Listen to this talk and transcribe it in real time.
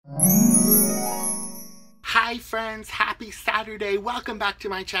Hi friends, happy Saturday. Welcome back to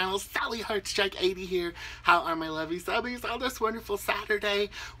my channel. Sally Heartstrike 80 here. How are my lovely subbies on this wonderful Saturday?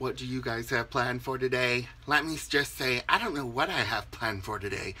 What do you guys have planned for today? Let me just say, I don't know what I have planned for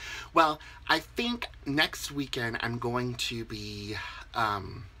today. Well, I think next weekend I'm going to be,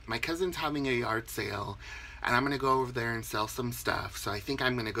 my cousin's having a yard sale and I'm going to go over there and sell some stuff. So I think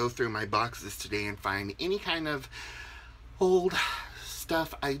I'm going to go through my boxes today and find any kind of old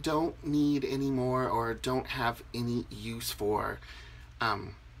stuff I don't need anymore or don't have any use for.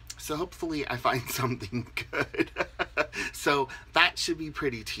 So hopefully I find something good. So that should be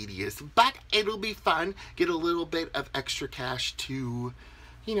pretty tedious, but it'll be fun. Get a little bit of extra cash to,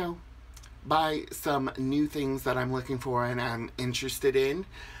 you know, buy some new things that I'm looking for and I'm interested in.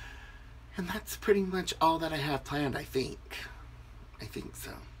 And that's pretty much all that I have planned, I think. I think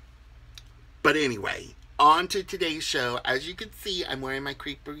so. But anyway, on to today's show. As you can see, I'm wearing my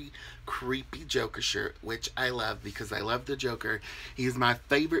creepy Joker shirt, which I love because I love the Joker. He is my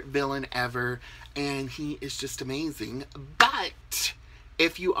favorite villain ever, and he is just amazing. But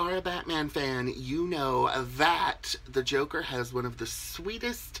if you are a Batman fan, you know that the Joker has one of the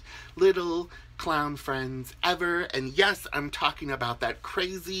sweetest little clown friends ever. And yes, I'm talking about that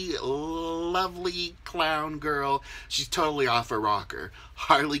crazy, lovely clown girl. She's totally off her rocker,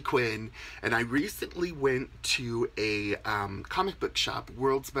 Harley Quinn. And I recently went to a comic book shop,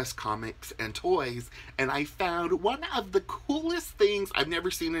 World's Best Comics and Toys, and I found one of the coolest things. I've never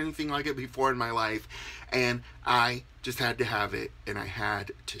seen anything like it before in my life, and I just had to have it, and I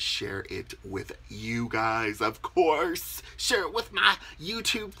had to share it with you guys, of course. Share it with my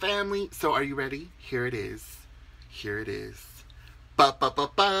YouTube family. So are you ready? Here it is. Here it is.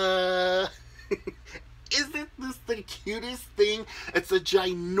 Ba-ba-ba-ba! Isn't this the cutest thing? It's a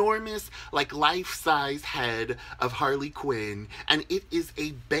ginormous, like, life-size head of Harley Quinn, and it is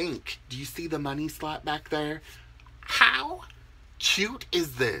a bank. Do you see the money slot back there? How cute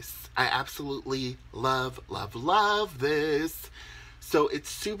is this? I absolutely love, love, love this. So it's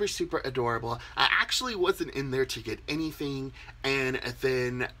super, super adorable. I actually wasn't in there to get anything, and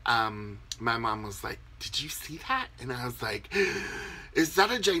then my mom was like, "Did you see that?" And I was like, "Is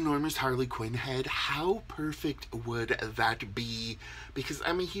that a ginormous Harley Quinn head? How perfect would that be?" Because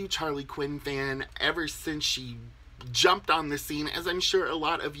I'm a huge Harley Quinn fan ever since she jumped on the scene, as I'm sure a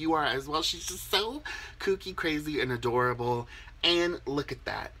lot of you are as well. She's just so kooky, crazy, and adorable. And look at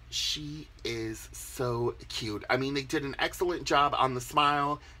that. She is so cute. I mean, they did an excellent job on the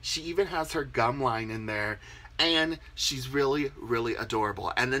smile. She even has her gum line in there. And she's really, really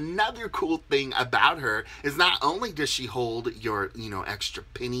adorable. And another cool thing about her is not only does she hold your, you know, extra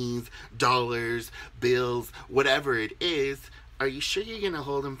pennies, dollars, bills, whatever it is. Are you sure you're going to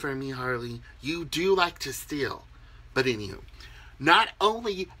hold them for me, Harley? You do like to steal. But anywho, not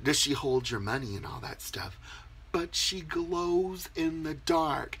only does she hold your money and all that stuff, but she glows in the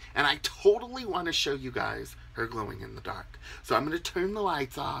dark. And I totally want to show you guys her glowing in the dark. So I'm going to turn the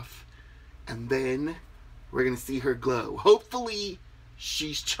lights off, and then we're going to see her glow. Hopefully,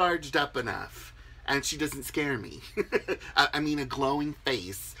 she's charged up enough, and she doesn't scare me. I mean, a glowing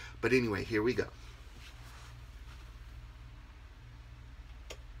face. But anyway, here we go.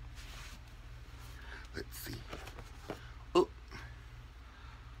 Let's see. Oh.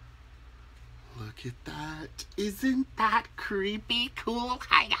 Look at that. Isn't that creepy cool?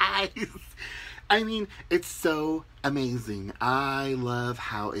 Hi, guys. I mean, it's so amazing. I love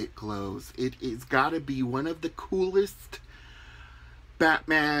how it glows. It is gotta be one of the coolest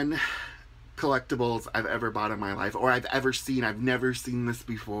Batman collectibles I've ever bought in my life, or I've ever seen. I've never seen this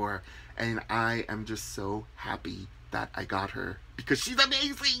before, and I am just so happy that I got her because she's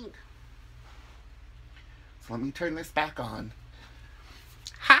amazing. So let me turn this back on.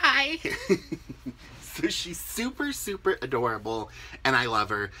 Hi! So she's super, super adorable, and I love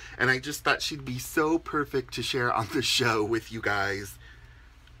her. And I just thought she'd be so perfect to share on the show with you guys,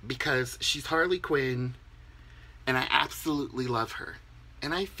 because she's Harley Quinn, and I absolutely love her.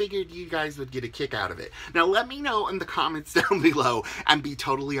 And I figured you guys would get a kick out of it. Now let me know in the comments down below, and be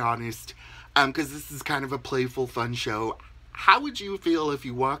totally honest, because this is kind of a playful, fun show. How would you feel if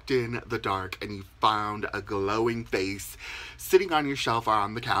you walked in the dark and you found a glowing face sitting on your shelf or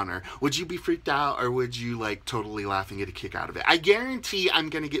on the counter? Would you be freaked out, or would you like totally laugh and get a kick out of it? I guarantee I'm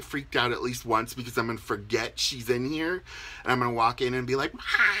going to get freaked out at least once, because I'm going to forget she's in here and I'm going to walk in and be like,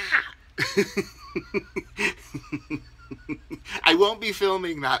 ah! I won't be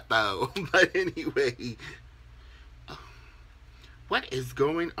filming that though. But anyway, what is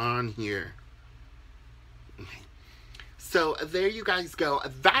going on here? So there you guys go.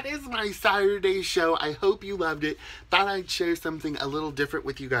 That is my Saturday show. I hope you loved it. Thought I'd share something a little different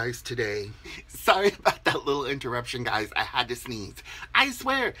with you guys today. Sorry about that little interruption, guys. I had to sneeze. I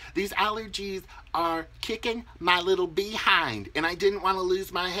swear, these allergies are kicking my little behind, and I didn't want to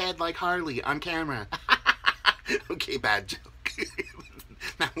lose my head like Harley on camera. Okay, bad joke.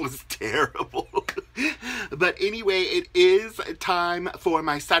 That was terrible. But anyway, it is time for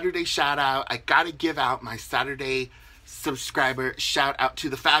my Saturday shout out. I gotta give out my Saturday subscriber shout out to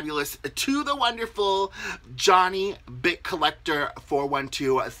the fabulous, to the wonderful Johnny Bit Collector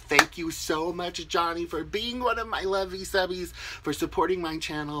 412. Thank you so much, Johnny, for being one of my lovey subbies, for supporting my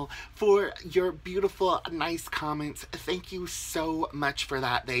channel, for your beautiful, nice comments. Thank you so much for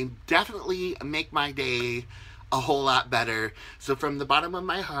that. They definitely make my day a whole lot better. So from the bottom of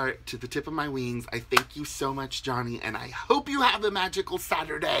my heart to the tip of my wings, I thank you so much, Johnny, and I hope you have a magical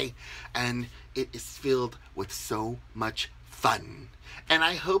Saturday and it is filled with so much fun. And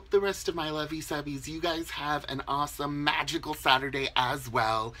I hope the rest of my lovey subbies, you guys have an awesome magical Saturday as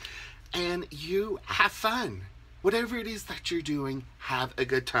well, and you have fun. Whatever it is that you're doing, have a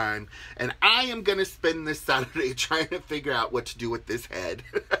good time. And I am gonna spend this Saturday trying to figure out what to do with this head.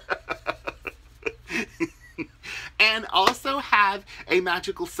 And also have a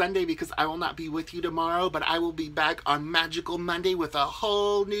magical Sunday, because I will not be with you tomorrow, but I will be back on Magical Monday with a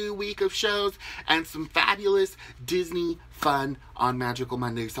whole new week of shows and some fabulous Disney fun on Magical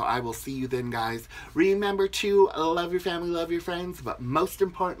Monday. So I will see you then, guys. Remember to love your family, love your friends, but most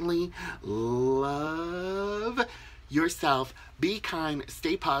importantly, love yourself. Be kind,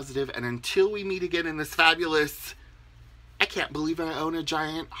 stay positive, and until we meet again in this fabulous, I can't believe I own a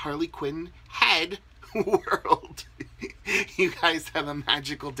giant Harley Quinn head world. You guys have a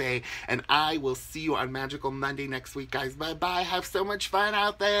magical day, and I will see you on Magical Monday next week, guys. Bye bye. Have so much fun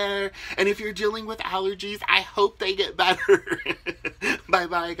out there, and if you're dealing with allergies, I hope they get better. Bye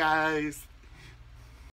bye, guys.